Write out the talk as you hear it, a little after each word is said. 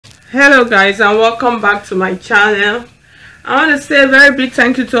Hello guys, and welcome back to my channel. I want to say a very big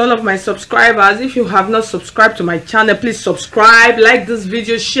thank you to all of my subscribers. If you have not subscribed to my channel, please subscribe, like this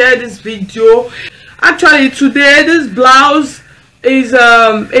video, share this video. Actually today this blouse is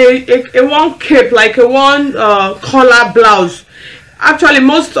a one cape, like a one collar blouse. Actually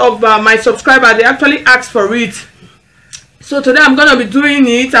most of my subscribers, they actually ask for it, so today I'm gonna be doing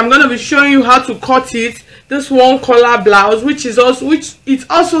it. I'm gonna be showing you how to cut it, this one collar blouse, which it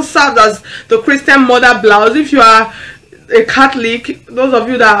also serves as the Christian mother blouse. If you are a Catholic, those of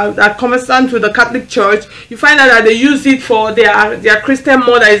you that are conversant with the Catholic Church, you find out that they use it for their Christian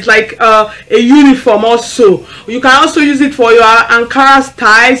mother. It's like a uniform. Also, you can also use it for your Ankara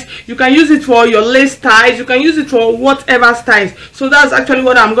styles, you can use it for your lace styles, you can use it for whatever styles. So that's actually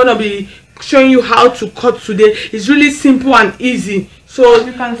what I'm gonna be showing you how to cut today. It's really simple and easy. So as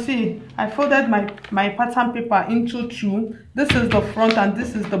you can see, I folded my pattern paper into two. This is the front and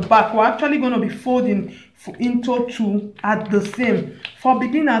this is the back. We're actually going to be folding into two at the same. For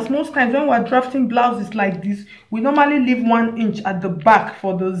beginners, most times when we're drafting blouses like this, we normally leave 1 inch at the back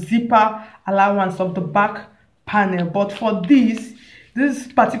for the zipper allowance of the back panel. But for this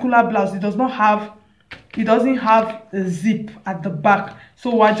particular blouse, it doesn't have a zip at the back,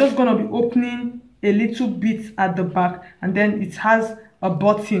 so we're just going to be opening a little bit at the back, and then it has a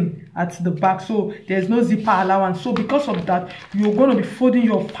button at the back, so there's no zipper allowance. So because of that, you're going to be folding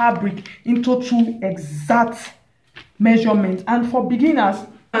your fabric into two exact measurements. And for beginners,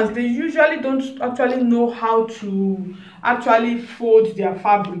 as they usually don't actually know how to actually fold their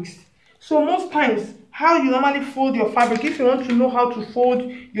fabrics, so most times how you normally fold your fabric, if you want to know how to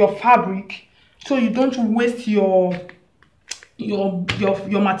fold your fabric so you don't waste your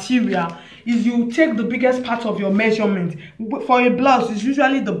material, is you take the biggest part of your measurement. For a blouse, it's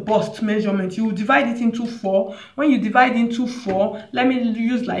usually the bust measurement. You divide it into 4. When you divide into 4, let me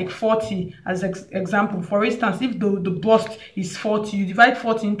use like 40 as example. For instance, if the bust is 40, you divide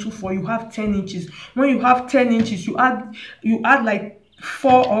 40 into 4, you have 10 inches. When you have 10 inches, you add like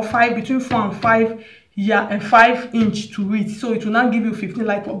 4 or 5, between 4 and 5, yeah, and 5 inch to it, so it will now give you 15.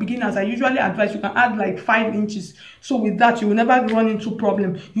 Like for beginners, I usually advise you can add like 5 inches, so with that you will never run into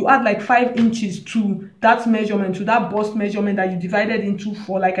problem. You add like 5 inches to that measurement, to that bust measurement that you divided into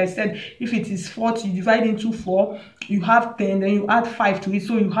 4. Like I said, if it is 40, you divide into 4, you have 10, then you add 5 to it,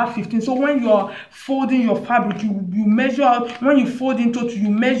 so you have 15. So when you are folding your fabric, you measure out. When you fold into 2, you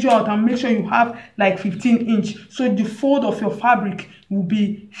measure out and make sure you have like 15 inch, so the fold of your fabric will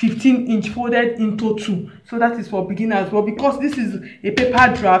be 15 inch folded into 2. So that is for beginners. But because this is a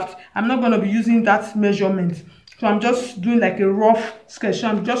paper draft, I'm not going to be using that measurement, so I'm just doing like a rough sketch. So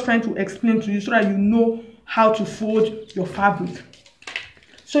I'm just trying to explain to you so that you know how to fold your fabric.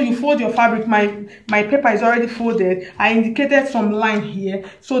 So you fold your fabric. My paper is already folded. I indicated some line here.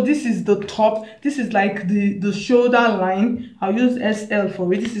 So this is the top. This is like the shoulder line. I'll use SL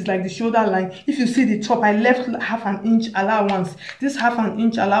for it. This is like the shoulder line. If you see the top, I left half an inch allowance. This half an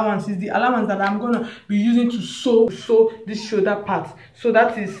inch allowance is the allowance that I'm gonna be using to sew this shoulder part. So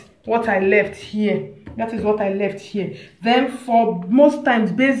that is what I left here. That is what I left here. Then for most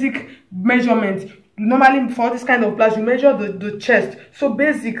times, basic measurement, normally for this kind of blouse, you measure the chest. So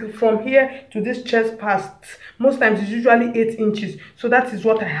basic from here to this chest part, most times it's usually 8 inches. So that is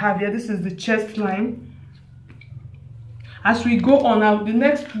what I have here. This is the chest line. As we go on now,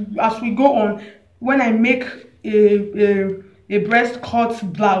 when I make a breast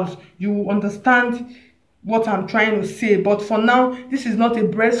cut blouse, you will understand what I'm trying to say. But for now, this is not a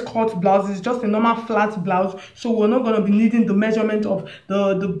breast cut blouse, it's just a normal flat blouse, so we're not going to be needing the measurement of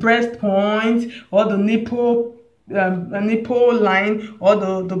the breast point or the nipple line or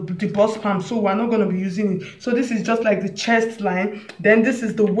the bust palm, so we're not going to be using it. So this is just like the chest line. Then this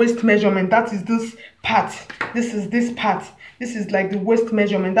is the waist measurement. That is this part. This is this part. This is like the waist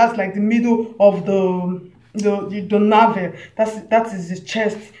measurement. That's like the middle of the navel. That is the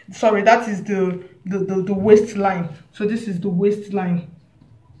chest. Sorry, that is the waistline. So this is the waistline.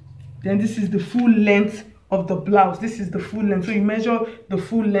 Then this is the full length of the blouse. This is the full length. So you measure the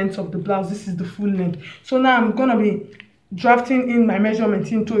full length of the blouse. This is the full length. So now I'm gonna be drafting in my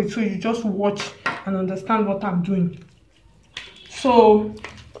measurement into it, so you just watch and understand what I'm doing. So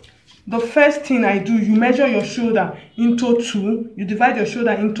the first thing I do, you measure your shoulder into 2. You divide your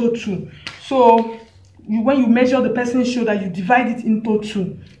shoulder into 2. So when you measure the person's shoulder, you divide it into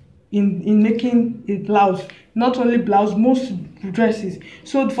 2 in making a blouse. Not only blouse, most dresses.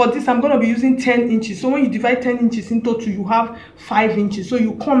 So for this, I'm going to be using 10 inches. So when you divide 10 inches into 2, you have 5 inches. So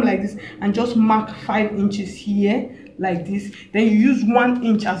you come like this and just mark 5 inches here like this. Then you use 1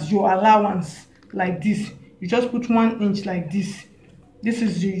 inch as your allowance like this. You just put 1 inch like this This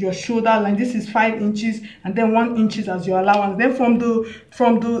is your shoulder line. This is 5 inches, and then 1 inch as your allowance. Then from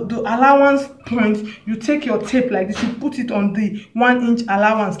the allowance point, you take your tape like this, you put it on the 1 inch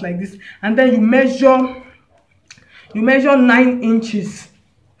allowance like this, and then you measure 9 inches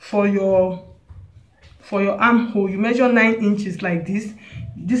for your armhole. You measure 9 inches like this.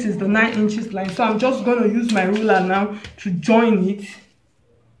 This is the 9 inches line. So I'm just going to use my ruler now to join it.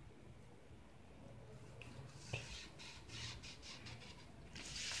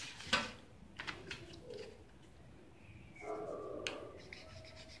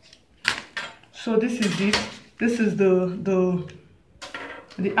 So this is it. This is the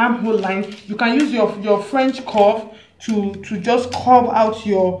armhole line. You can use your French curve to just curve out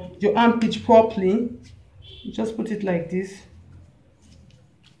your armpit properly. You just put it like this.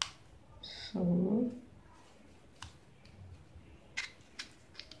 So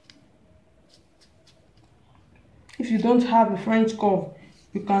if you don't have a French curve,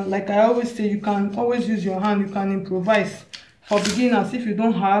 you can, like I always say, you can always use your hand. You can improvise. For beginners, if you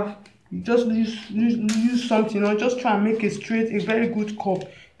don't have, you just use something, or just try and make a very good curve.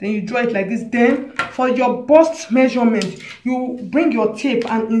 Then you draw it like this. Then for your bust measurement, you bring your tape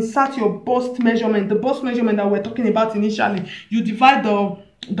and insert your bust measurement, the bust measurement that we're talking about initially. You divide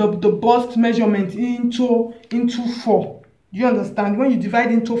the bust measurement into 4. Do you understand? When you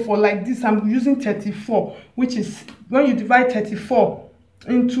divide into 4 like this, I'm using 34, which is when you divide 34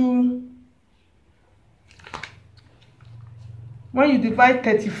 into, when you divide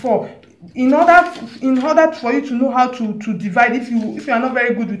 34, in order for you to know how to divide, if you are not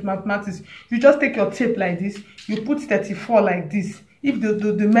very good with mathematics, you just take your tape like this, you put 34 like this. If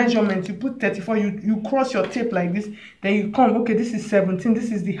the measurement, you put 34, you cross your tape like this, then you come, okay, this is 17,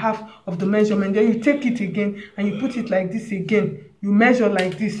 this is the half of the measurement. Then you take it again and you put it like this again. You measure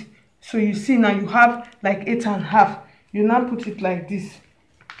like this. So you see now you have like 8.5. You now put it like this.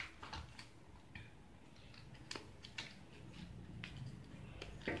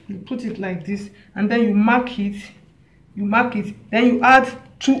 You put it like this, and then you mark it. Then you add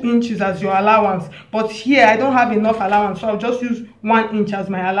 2 inches as your allowance. But here I don't have enough allowance, so I'll just use 1 inch as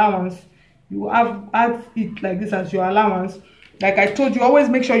my allowance. You add it like this as your allowance. Like I told you, always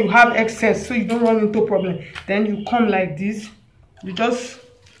make sure you have excess so you don't run into problem. Then you come like this. You just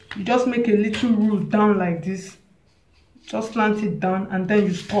make a little rule down like this. Just slant it down, and then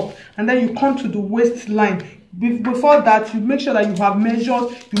you stop, and then you come to the waistline. Before that, you make sure that you have measured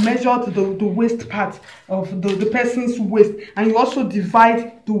the waist part of the person's waist, and you also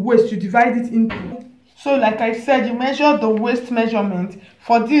divide the waist. You divide it into, so like I said, you measure the waist measurement.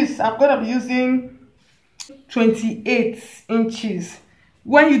 For this, I'm going to be using 28 inches.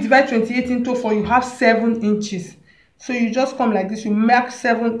 When you divide 28 into 4, you have 7 inches. So you just come like this, you mark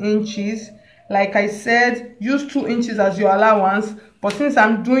 7 inches. Like I said, use 2 inches as your allowance, but since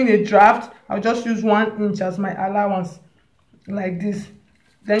I'm doing a draft, I'll just use 1 inch as my allowance, like this.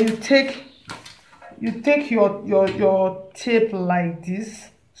 Then you take your tape like this,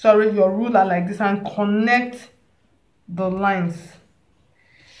 sorry, your ruler like this, and connect the lines.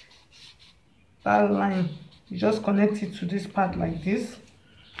 That line, you just connect it to this part like this.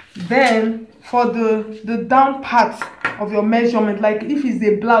 Then for the down part of your measurement, like if it's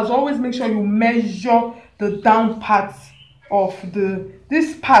a blouse, always make sure you measure the down part of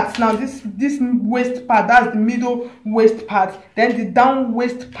this part. Now this waist part, that's the middle waist part. Then the down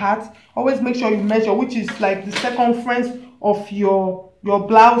waist part, always make sure you measure, which is like the circumference of your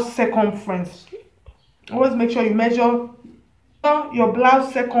blouse circumference. Always make sure you measure your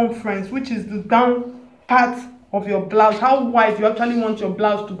blouse circumference, which is the down part of your blouse, how wide you actually want your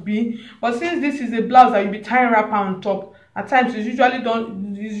blouse to be. But since this is a blouse that you'll be tying wrapper on top, at times it's usually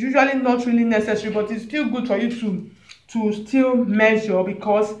not really necessary, but it's still good for you to still measure,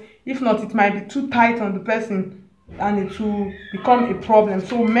 because if not, it might be too tight on the person and it will become a problem.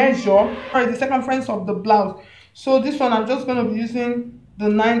 So measure the circumference of the blouse. So this one, I'm just going to be using the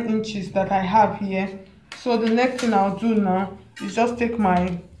 9 inches that I have here. So the next thing I'll do now is just take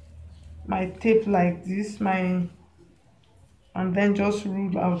my tape like this, and then just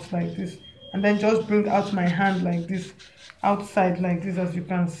rule out like this, and then just bring out my hand like this, outside like this, as you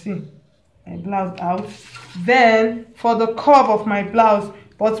can see my blouse out. Then for the curve of my blouse,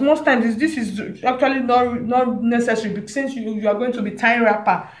 but most times this is actually not necessary, because since you are going to be tying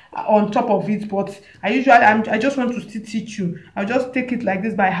wrapper on top of it. But I just want to still teach you. I'll just take it like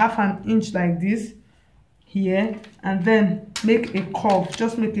this by 1/2 inch like this here, and then make a curve.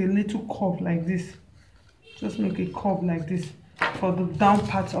 Just make a little curve like this. Just make a curve like this for the down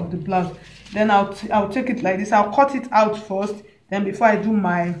part of the blouse. Then I'll take it like this. I'll cut it out first, then before I do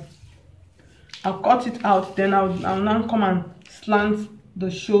my I'll cut it out, then I'll now come and slant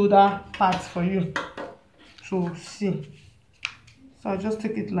the shoulder parts for you to see. So I'll just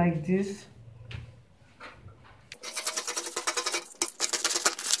take it like this.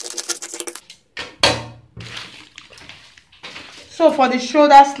 So for the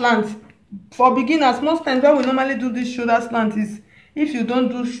shoulder slant, for beginners, most times when we normally do this shoulder slant is if you don't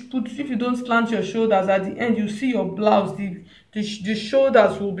slant your shoulders at the end, you see your blouse, the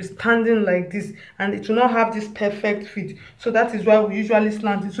shoulders will be standing like this and it will not have this perfect fit. So that is why we usually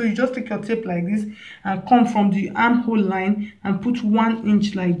slant it. So you just take your tape like this and come from the armhole line and put 1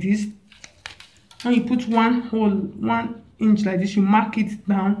 inch like this. When you put 1 inch like this, you mark it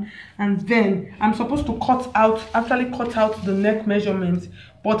down, and then I'm supposed to actually cut out the neck measurement,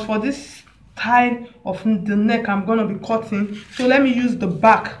 but for this side of the neck I'm gonna be cutting, so let me use the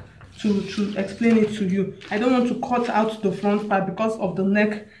back to explain it to you. I don't want to cut out the front part because of the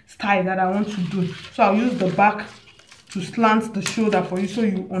neck style that I want to do, so I'll use the back to slant the shoulder for you so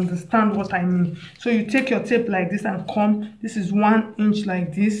you understand what I mean. So you take your tape like this and come, this is 1 inch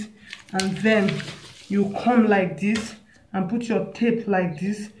like this, and then you come like this and put your tape like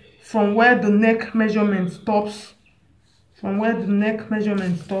this from where the neck measurement stops, and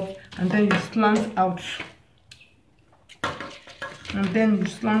then you slant out,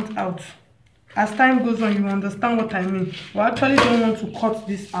 As time goes on, you after what I mean. We actually don't want to cut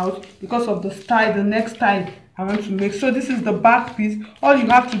this out because of the style, the neck style I want to make. So this is the back piece. All you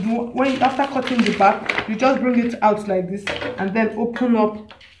have to do after cutting the back, you just bring it out like this and then open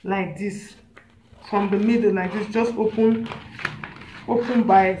up like this from the middle like this. Just open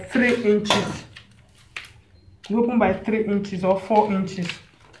by 3 inches. You open by 3 inches or 4 inches,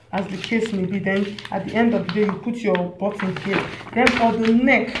 as the case may be. Then at the end of the day, you put your button here. Then for the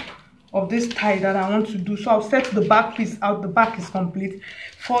neck of this tie that I want to do, so I'll set the back piece out. The back is complete.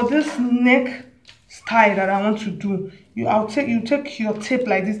 For this neck tie that I want to do, you take your tape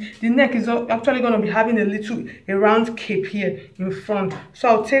like this. The neck is actually going to be having a round cape here in front. So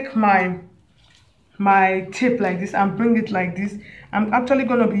I'll take my tape like this and bring it like this. I'm actually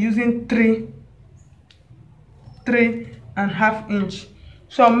going to be using 3.5 inch.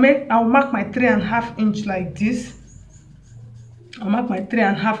 So I'll mark my 3.5 inch like this. I'll mark my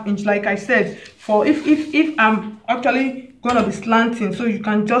 3.5 inch, like I said, for if I'm actually gonna be slanting, so you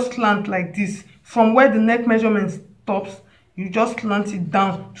can just slant like this from where the neck measurement stops. You just slant it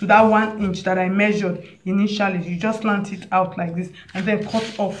down to that 1 inch that I measured initially. You just slant it out like this and then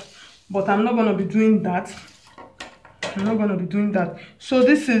cut off. But I'm not gonna be doing that. So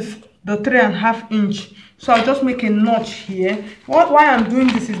this is the 3.5 inch. So I'll just make a notch here. Why I'm doing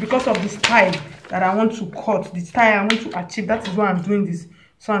this is because of the style that I want to cut, the style I want to achieve. That is why I'm doing this.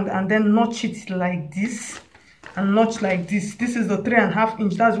 So and then notch it like this and notch like this. This is the 3.5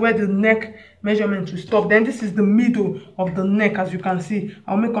 inch. That's where the neck measurement will stop. Then this is the middle of the neck. As you can see,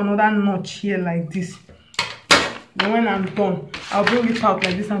 I'll make another notch here like this. Then when I'm done, I'll bring it out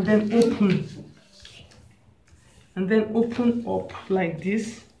like this and then open. And then open up like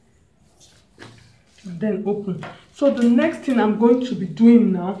this. And then open. So the next thing I'm going to be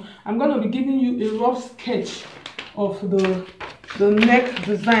doing now, I'm going to be giving you a rough sketch of the neck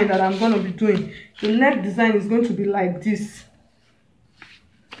design that I'm going to be doing. The neck design is going to be like this.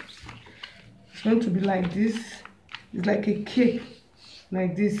 It's going to be like this. It's like a cape,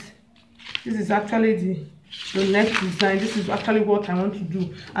 like this. This is actually the neck design. This is actually what I want to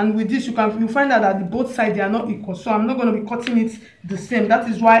do. And with this, you find out that the both sides, they are not equal. So I'm not going to be cutting it the same. That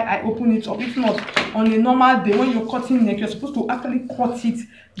is why I open it up. If not, on a normal day, when you're cutting neck, you're supposed to actually cut it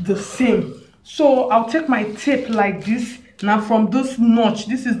the same. So I'll take my tape like this. Now from this notch,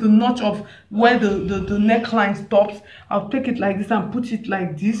 this is the notch of where the neckline stops. I'll take it like this and put it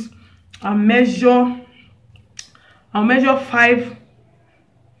like this. I'll measure 5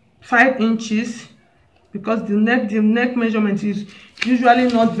 inches. Because the neck measurement is usually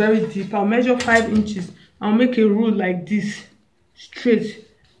not very deep. I'll measure 5 inches. I'll make a rule like this, straight.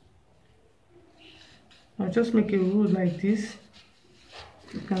 I'll just make a rule like this.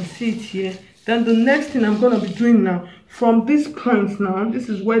 You can see it here. Then the next thing I'm going to be doing now, from this point now, this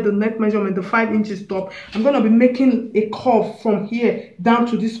is where the neck measurement, the 5 inches stop. I'm going to be making a curve from here down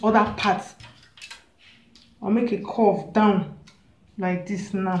to this other part. I'll make a curve down like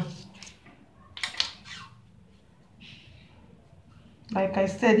this now. Like I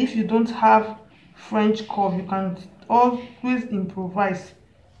said, if you don't have French curve, you can always improvise.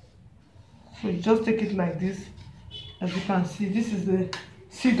 So you just take it like this. As you can see, this is the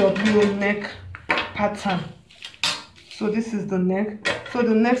CW neck pattern. So this is the neck. So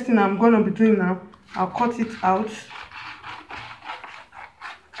the next thing I'm going to be doing now, I'll cut it out.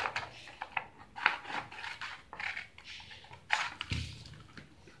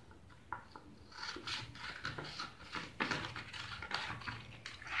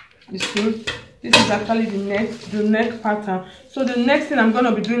 You see, this is actually the neck pattern. So the next thing I'm going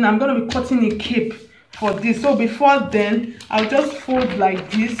to be doing, I'm going to be cutting a cape for this. So before then, I'll just fold like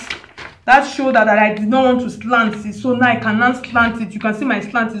this. That shoulder that I did not want to slant it, so now I can now slant it. You can see my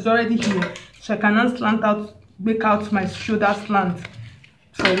slant is already here, so I can now slant out, make out my shoulder slant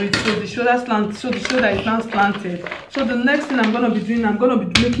for it. So the shoulder slant, so the shoulder is now slanted. So the next thing I'm going to be doing, I'm going to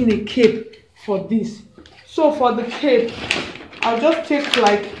be making a cape for this. So for the cape, I'll just take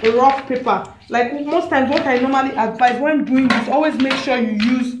like a rough paper. Like most times, what I normally advise when doing this, always make sure you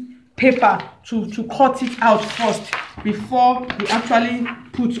use paper to cut it out first before you actually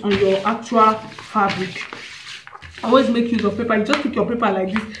put on your actual fabric. Always make use of paper. You just take your paper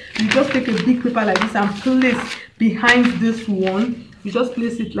like this. You just take a big paper like this and place behind this one. You just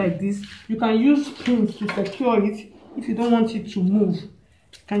place it like this. You can use pins to secure it if you don't want it to move. You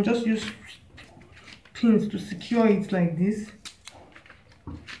can just use pins to secure it like this.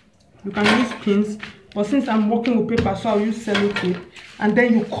 You can use pins, but since I'm working with paper, so I'll use sellotape. And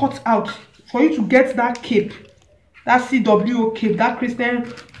then you cut out for you to get that cape, that CWO cape, that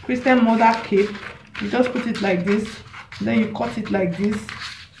Christian mother cape. You just put it like this, then you cut it like this.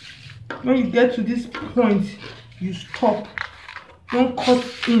 When you get to this point, you stop. Don't cut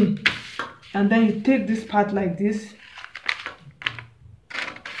in, and then you take this part like this.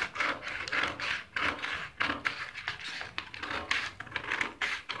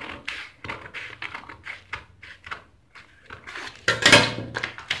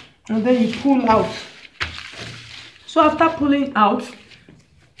 And then you pull out. So after pulling out,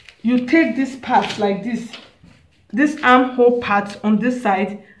 you take this part like this armhole part on this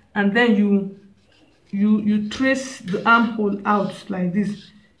side, and then you trace the armhole out like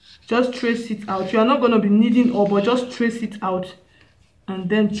this. Just trace it out. You are not going to be kneading up, but just trace it out, and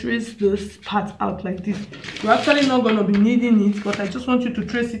then trace this part out like this. You're actually not going to be kneading it, but I just want you to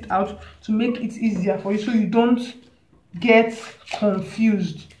trace it out to make it easier for you, so you don't get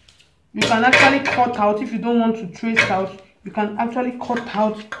confused. You can actually cut out if you don't want to trace out. You can actually cut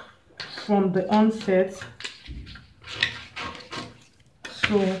out from the onset.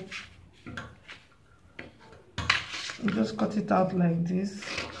 So you just cut it out like this.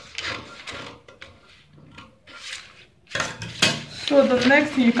 So the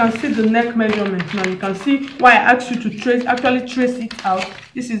next thing, you can see the neck measurement. Now you can see why I asked you to actually trace it out.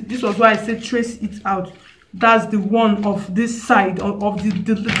 This was why I said trace it out. That's the one of this side, of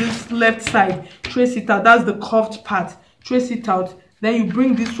this left side. Trace it out. That's the curved part. Trace it out. Then you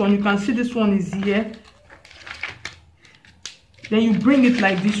bring this one. You can see this one is here. Then you bring it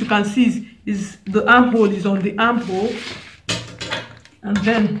like this. You can see is the armhole is on the armhole. And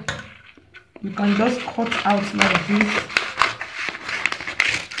then you can just cut out like this.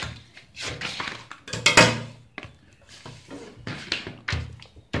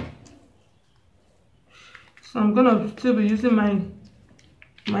 So I'm gonna still be using my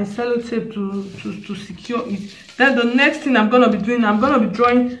sellotape to secure it. Then the next thing I'm gonna be doing, I'm gonna be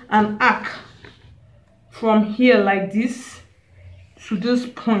drawing an arc from here like this to this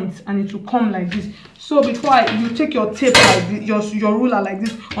point, and it will come like this. So before you take your tape like this, your ruler like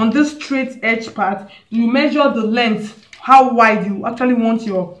this, on this straight edge part, you measure the length, how wide you actually want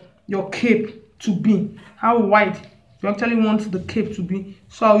your cape to be, how wide you actually want the cape to be.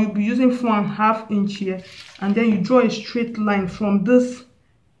 So I will be using 4.5 inch here, and then you draw a straight line from this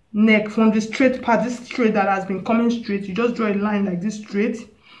neck, from the straight part, this straight that has been coming straight. You just draw a line like this straight,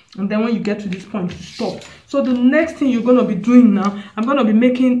 and then when you get to this point, you stop. So the next thing you're going to be doing now, I'm going to be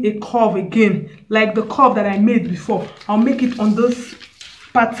making a curve again, like the curve that I made before. I'll make it on this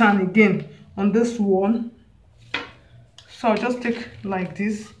pattern again, on this one. So I'll just take like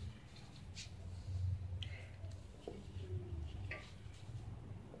this.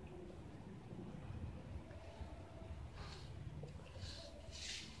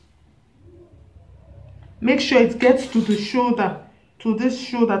 Make sure it gets to the shoulder, to this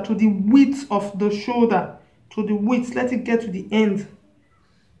shoulder, to the width of the shoulder, to the width. Let it get to the end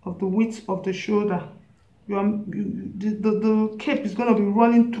of the width of the shoulder. The cape is going to be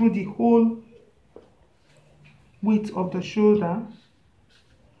running through the whole width of the shoulder.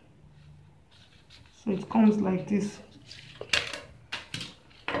 So it comes like this.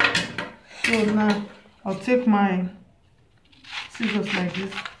 So now I'll take my scissors like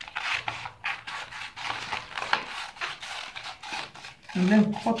this, and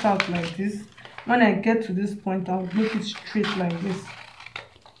then cut out like this. When I get to this point, I'll make it straight like this.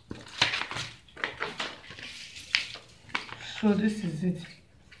 So this is it.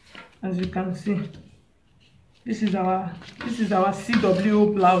 As you can see, this is our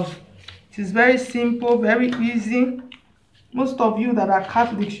CWO blouse. It is very simple, very easy. Most of you that are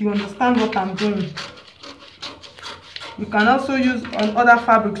Catholics, you understand what I'm doing. You can also use other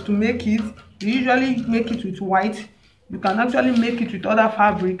fabrics to make it. You usually make it with white. You can actually make it with other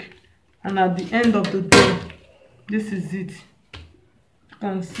fabric, and at the end of the day, this is it. You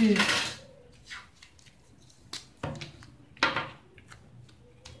can see it.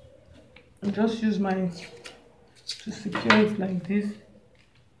 I just use my to secure it like this.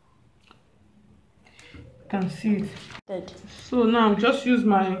 You can see it. Good. So now just use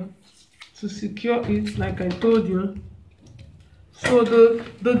my to secure it like I told you. So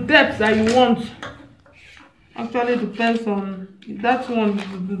the depth that you want actually depends on that one.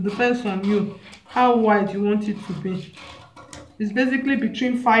 Depends on you how wide you want it to be. It's basically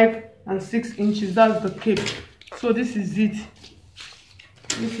between 5 and 6 inches. That's the cape. So this is it.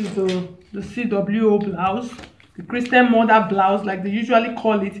 This is the CWO blouse, the Christian mother blouse, like they usually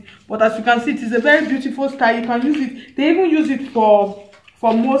call it. But as you can see, it is a very beautiful style. You can use it. They even use it for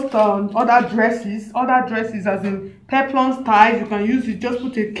most other dresses as in peplum styles. You can use it. Just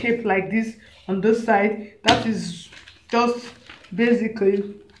put a cape like this on this side. That is just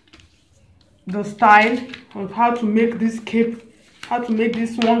basically the style of how to make this cape, how to make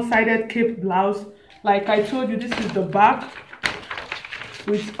this one-sided cape blouse. Like I told you, this is the back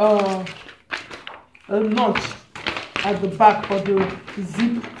with a notch at the back for the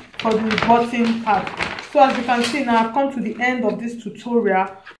zip, for the button part. So as you can see now, I've come to the end of this tutorial.